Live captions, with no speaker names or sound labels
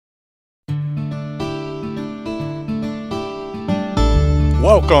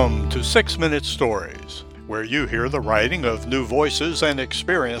Welcome to 6 Minute Stories, where you hear the writing of new voices and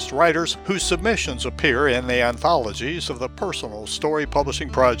experienced writers whose submissions appear in the anthologies of the Personal Story Publishing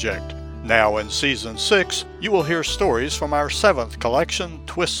Project. Now in Season 6, you will hear stories from our 7th collection,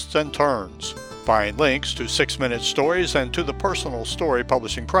 Twists and Turns. Find links to 6 Minute Stories and to the Personal Story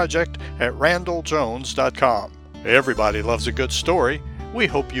Publishing Project at randalljones.com. Everybody loves a good story. We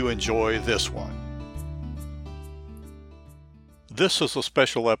hope you enjoy this one. This is a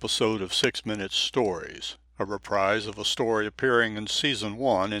special episode of 6 Minute Stories, a reprise of a story appearing in Season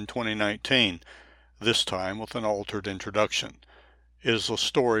 1 in 2019, this time with an altered introduction. It is a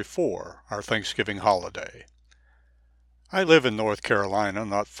story for our Thanksgiving holiday. I live in North Carolina,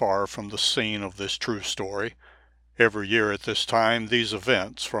 not far from the scene of this true story. Every year at this time, these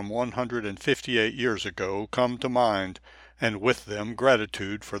events from 158 years ago come to mind, and with them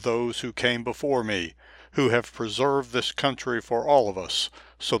gratitude for those who came before me, who have preserved this country for all of us,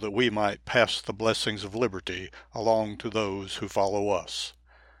 so that we might pass the blessings of liberty along to those who follow us.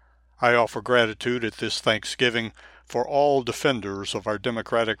 I offer gratitude at this Thanksgiving for all defenders of our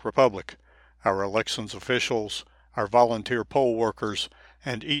democratic republic, our elections officials, our volunteer poll workers,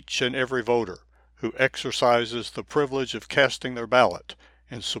 and each and every voter who exercises the privilege of casting their ballot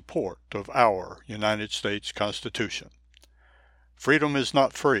in support of our United States Constitution. Freedom is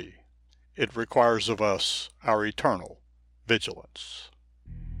not free. It requires of us our eternal vigilance.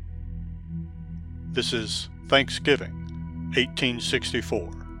 This is Thanksgiving, 1864,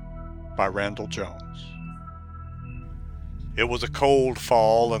 by Randall Jones. It was a cold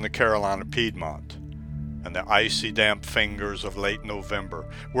fall in the Carolina Piedmont, and the icy damp fingers of late November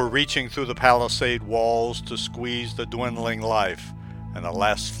were reaching through the palisade walls to squeeze the dwindling life and the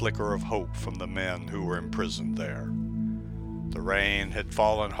last flicker of hope from the men who were imprisoned there. The rain had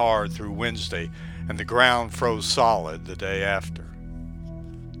fallen hard through Wednesday, and the ground froze solid the day after.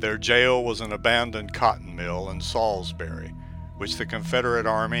 Their jail was an abandoned cotton mill in Salisbury, which the Confederate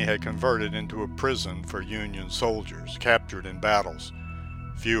Army had converted into a prison for Union soldiers captured in battles,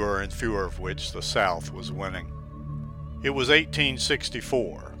 fewer and fewer of which the South was winning. It was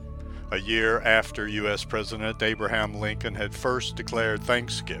 1864, a year after U.S. President Abraham Lincoln had first declared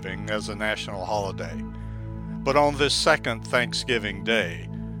Thanksgiving as a national holiday. But on this second Thanksgiving Day,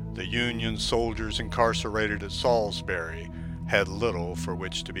 the Union soldiers incarcerated at Salisbury had little for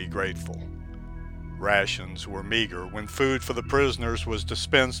which to be grateful. Rations were meager when food for the prisoners was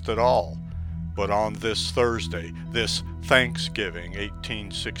dispensed at all, but on this Thursday, this Thanksgiving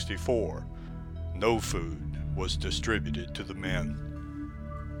 1864, no food was distributed to the men.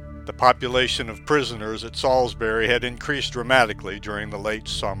 The population of prisoners at Salisbury had increased dramatically during the late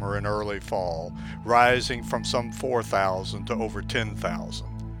summer and early fall, rising from some 4,000 to over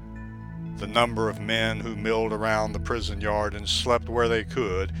 10,000. The number of men who milled around the prison yard and slept where they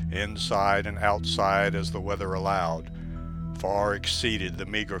could, inside and outside as the weather allowed, far exceeded the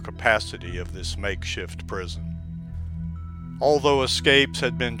meager capacity of this makeshift prison. Although escapes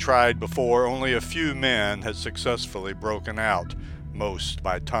had been tried before, only a few men had successfully broken out, most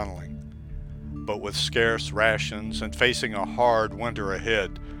by tunneling. But with scarce rations and facing a hard winter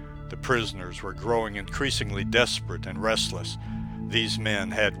ahead, the prisoners were growing increasingly desperate and restless. These men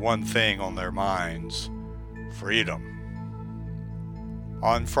had one thing on their minds: freedom.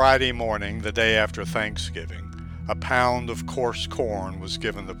 On Friday morning, the day after Thanksgiving, a pound of coarse corn was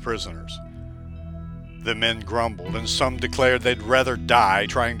given the prisoners. The men grumbled, and some declared they'd rather die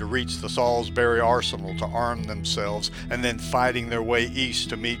trying to reach the Salisbury arsenal to arm themselves and then fighting their way east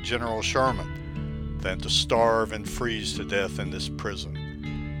to meet General Sherman than to starve and freeze to death in this prison.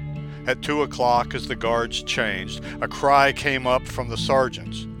 At 2 o'clock, as the guards changed, a cry came up from the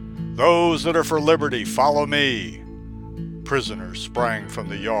sergeants: "Those that are for liberty, follow me!" Prisoners sprang from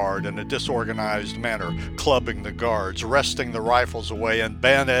the yard in a disorganized manner, clubbing the guards, wresting the rifles away, and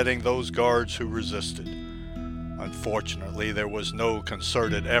bayoneting those guards who resisted. Unfortunately, there was no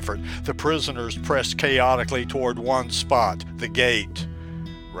concerted effort. The prisoners pressed chaotically toward one spot, the gate,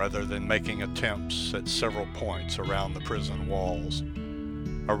 rather than making attempts at several points around the prison walls.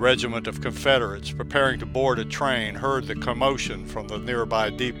 A regiment of Confederates preparing to board a train heard the commotion from the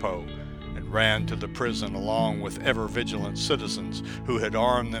nearby depot and ran to the prison along with ever-vigilant citizens who had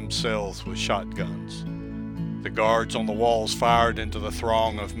armed themselves with shotguns. The guards on the walls fired into the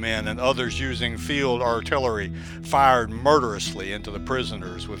throng of men, and others using field artillery fired murderously into the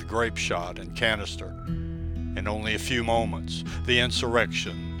prisoners with grape shot and canister. In only a few moments, the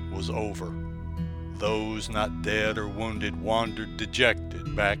insurrection was over. Those not dead or wounded wandered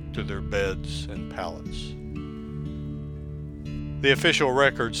dejected back to their beds and pallets. The official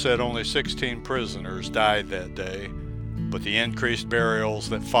record said only 16 prisoners died that day, but the increased burials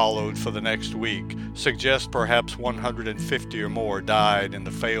that followed for the next week suggest perhaps 150 or more died in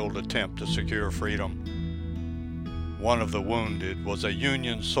the failed attempt to secure freedom. One of the wounded was a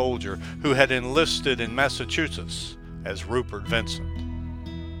Union soldier who had enlisted in Massachusetts as Rupert Vincent.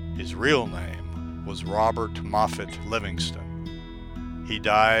 His real name was Robert Moffett Livingston. He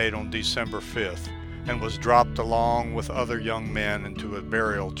died on December 5th and was dropped along with other young men into a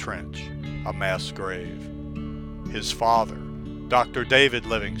burial trench, a mass grave. His father, Dr. David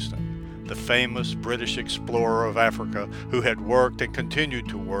Livingstone, the famous British explorer of Africa who had worked and continued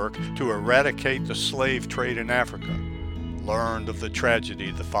to work to eradicate the slave trade in Africa, learned of the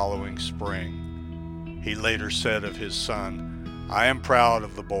tragedy the following spring. He later said of his son, "I am proud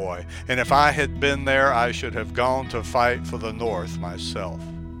of the boy, and if I had been there, I should have gone to fight for the North myself."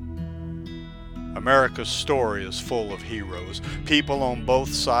 America's story is full of heroes, people on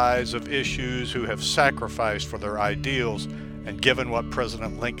both sides of issues who have sacrificed for their ideals and given what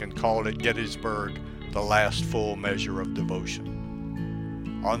President Lincoln called at Gettysburg the last full measure of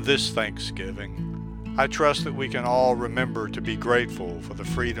devotion. On this Thanksgiving, I trust that we can all remember to be grateful for the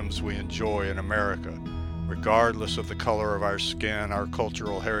freedoms we enjoy in America, regardless of the color of our skin, our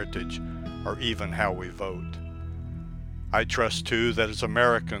cultural heritage, or even how we vote. I trust too that as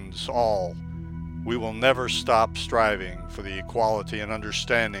Americans all, we will never stop striving for the equality and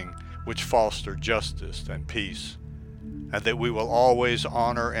understanding which foster justice and peace, and that we will always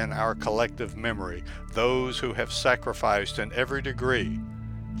honor in our collective memory those who have sacrificed in every degree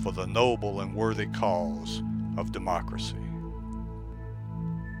for the noble and worthy cause of democracy.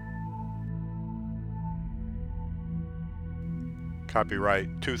 Copyright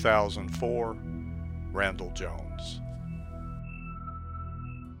 2004, Randall Jones.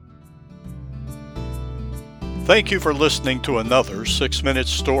 Thank you for listening to another 6-Minute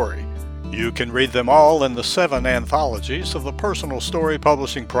Story. You can read them all in the 7 anthologies of the Personal Story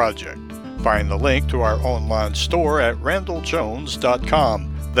Publishing Project. Find the link to our online store at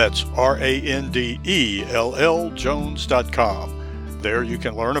randalljones.com. That's RANDELL Jones.com. There you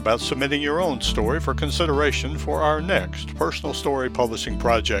can learn about submitting your own story for consideration for our next Personal Story Publishing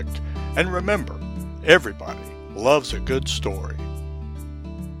Project. And remember, everybody loves a good story.